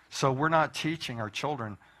Christ. So we're not teaching our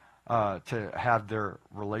children to have their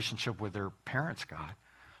relationship with their parents, God,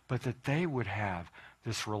 but that they would have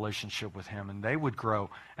this relationship with Him and they would grow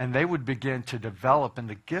and they would begin to develop in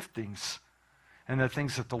the giftings and the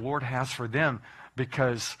things that the Lord has for them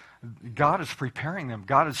because God is preparing them.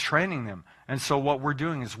 God is training them. And so what we're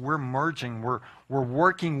doing is we're merging, we're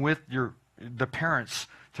working with the parents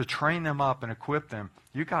to train them up and equip them.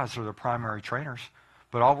 You guys are the primary trainers,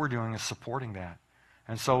 but all we're doing is supporting that.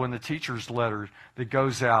 And so in the teacher's letter that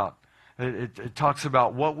goes out, it talks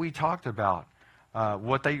about what we talked about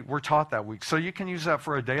what they were taught that week. So you can use that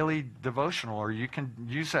for a daily devotional, or you can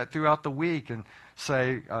use that throughout the week and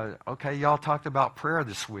say, okay, y'all talked about prayer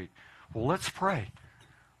this week. Well, let's pray.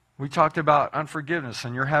 We talked about unforgiveness,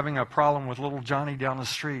 and you're having a problem with little Johnny down the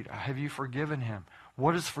street. Have you forgiven him?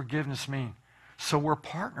 What does forgiveness mean? So we're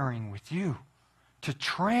partnering with you to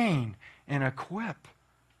train and equip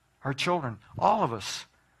our children, all of us,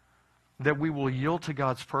 that we will yield to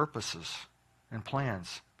God's purposes and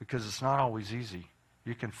plans, because it's not always easy.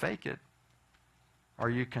 You can fake it, or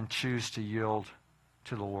you can choose to yield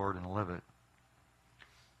to the Lord and live it.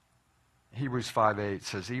 Hebrews 5:8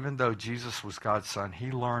 says, even though Jesus was God's Son,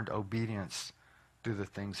 he learned obedience through the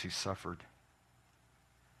things he suffered.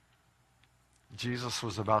 Jesus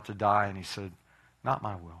was about to die, and he said, not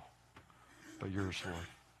my will, but yours, Lord.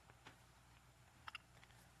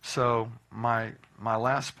 So my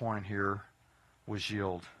last point here was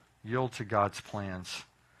yield. Yield to God's plans.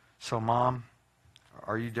 So Mom,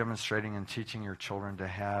 are you demonstrating and teaching your children to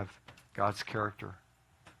have God's character?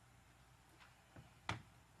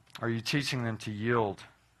 Are you teaching them to yield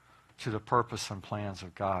to the purpose and plans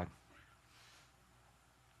of God?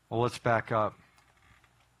 Well, let's back up.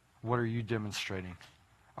 What are you demonstrating?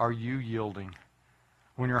 Are you yielding?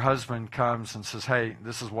 When your husband comes and says, hey,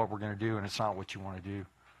 this is what we're going to do, and it's not what you want to do,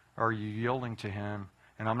 are you yielding to him?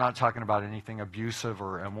 And I'm not talking about anything abusive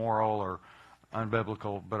or immoral or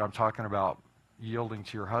unbiblical, but I'm talking about yielding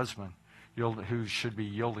to your husband, who should be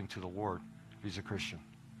yielding to the Lord if he's a Christian.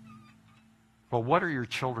 But what are your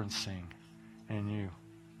children seeing in you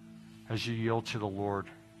as you yield to the Lord?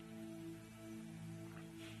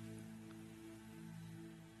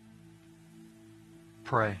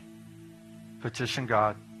 Pray. Petition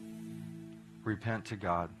God. Repent to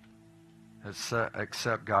God.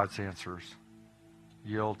 Accept God's answers.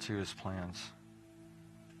 Yield to his plans.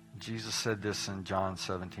 Jesus said this in John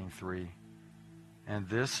 17:3. And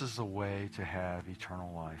this is the way to have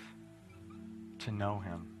eternal life, to know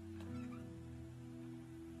him.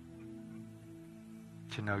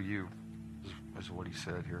 To know you is what he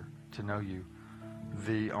said here. To know you,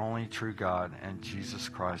 the only true God, and Jesus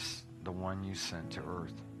Christ, the one you sent to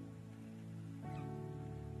earth.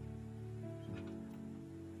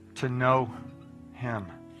 To know him.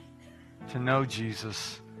 To know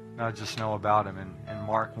Jesus, not just know about him. In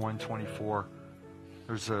Mark 1:24,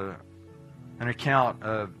 there's an account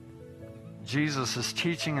of Jesus is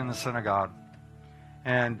teaching in the synagogue,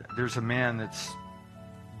 and there's a man that's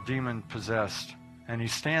demon-possessed. And he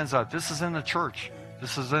stands up. This is in the church.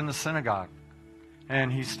 This is in the synagogue.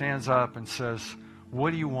 And he stands up and says,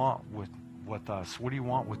 what do you want with us? What do you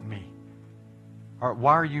want with me? Or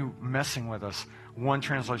why are you messing with us? One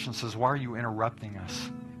translation says, why are you interrupting us?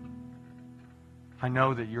 I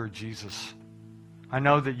know that you're Jesus. I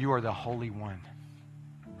know that you are the Holy One.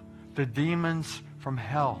 The demons from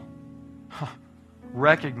hell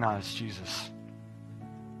recognize Jesus.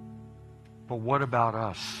 But what about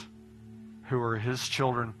us, who are his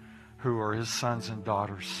children, who are his sons and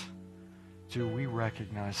daughters? Do we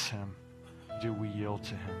recognize him? Do we yield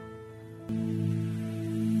to him?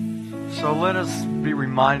 So let us be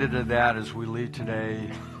reminded of that as we leave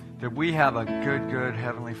today, that we have a good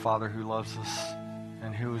Heavenly Father who loves us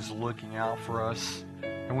and who is looking out for us.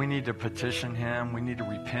 And we need to petition him. We need to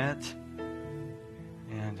repent.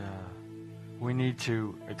 And we need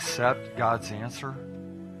to accept God's answer.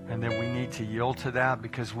 And then we need to yield to that,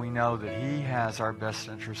 because we know that he has our best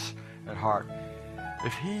interests at heart.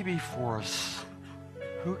 If he be for us,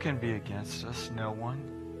 who can be against us? No one.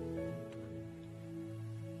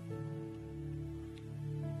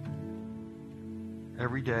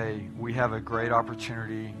 Every day we have a great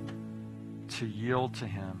opportunity to yield to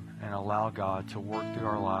him and allow God to work through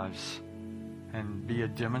our lives and be a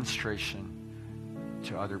demonstration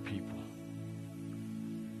to other people.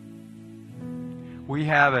 We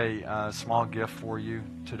have a small gift for you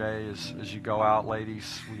today as you go out,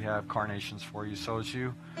 ladies. We have carnations for you. So as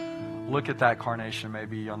you look at that carnation,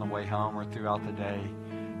 maybe on the way home or throughout the day,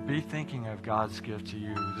 be thinking of God's gift to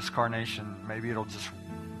you. This carnation, maybe it'll just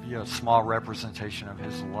be a small representation of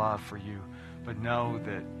his love for you. But know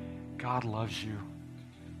that God loves you.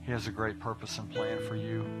 He has a great purpose and plan for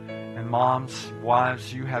you. And moms,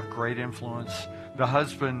 wives, you have great influence. The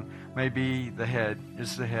husband may be the head,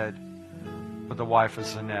 is the head, but the wife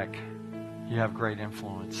is the neck. You have great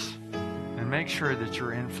influence. And make sure that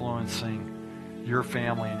you're influencing your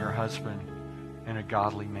family and your husband in a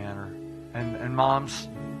godly manner. And moms,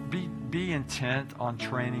 be intent on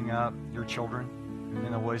training up your children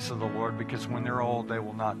in the ways of the Lord, because when they're old, they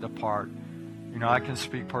will not depart. You know, I can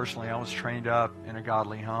speak personally. I was trained up in a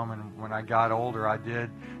godly home, and when I got older, I did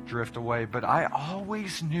drift away. But I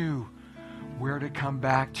always knew where to come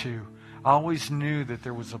back to. I always knew that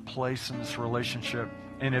there was a place in this relationship.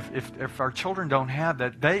 And if our children don't have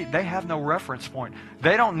that, they have no reference point.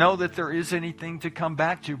 They don't know that there is anything to come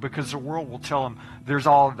back to, because the world will tell them there's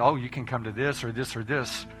you can come to this or this or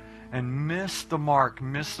this, and miss the mark,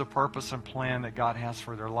 miss the purpose and plan that God has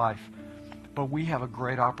for their life. But we have a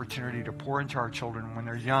great opportunity to pour into our children when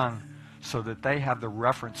they're young, so that they have the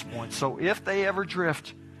reference point. So if they ever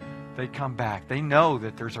drift, they come back. They know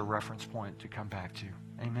that there's a reference point to come back to.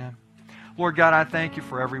 Amen. Lord God, I thank you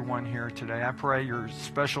for everyone here today. I pray your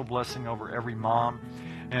special blessing over every mom.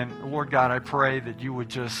 And Lord God, I pray that you would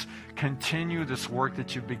just continue this work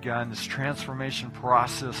that you've begun, this transformation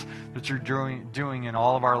process that you're doing in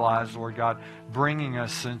all of our lives, Lord God, bringing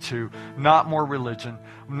us into not more religion,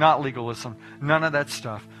 not legalism, none of that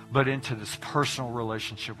stuff, but into this personal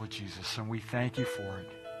relationship with Jesus. And we thank you for it.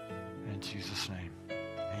 In Jesus' name,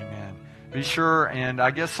 amen. Be sure, and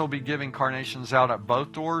I guess they'll be giving carnations out at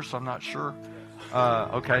both doors. I'm not sure.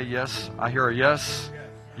 Okay, yes. I hear a yes.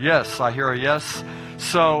 Yes, I hear a yes.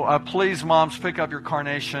 So please, moms, pick up your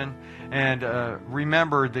carnation. And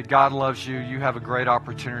remember that God loves you. You have a great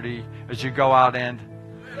opportunity as you go out and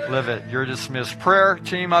live it. You're dismissed. Prayer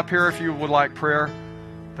team up here if you would like prayer.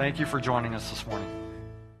 Thank you for joining us this morning.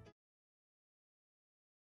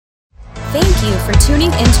 Thank you for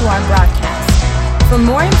tuning into our broadcast. For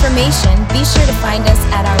more information, be sure to find us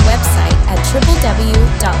at our website at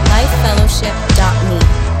www.lifefellowship.me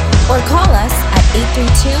or call us at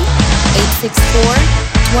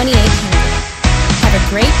 832-864-2800. Have a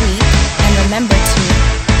great week, and remember to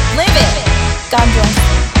live it. God bless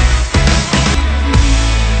you.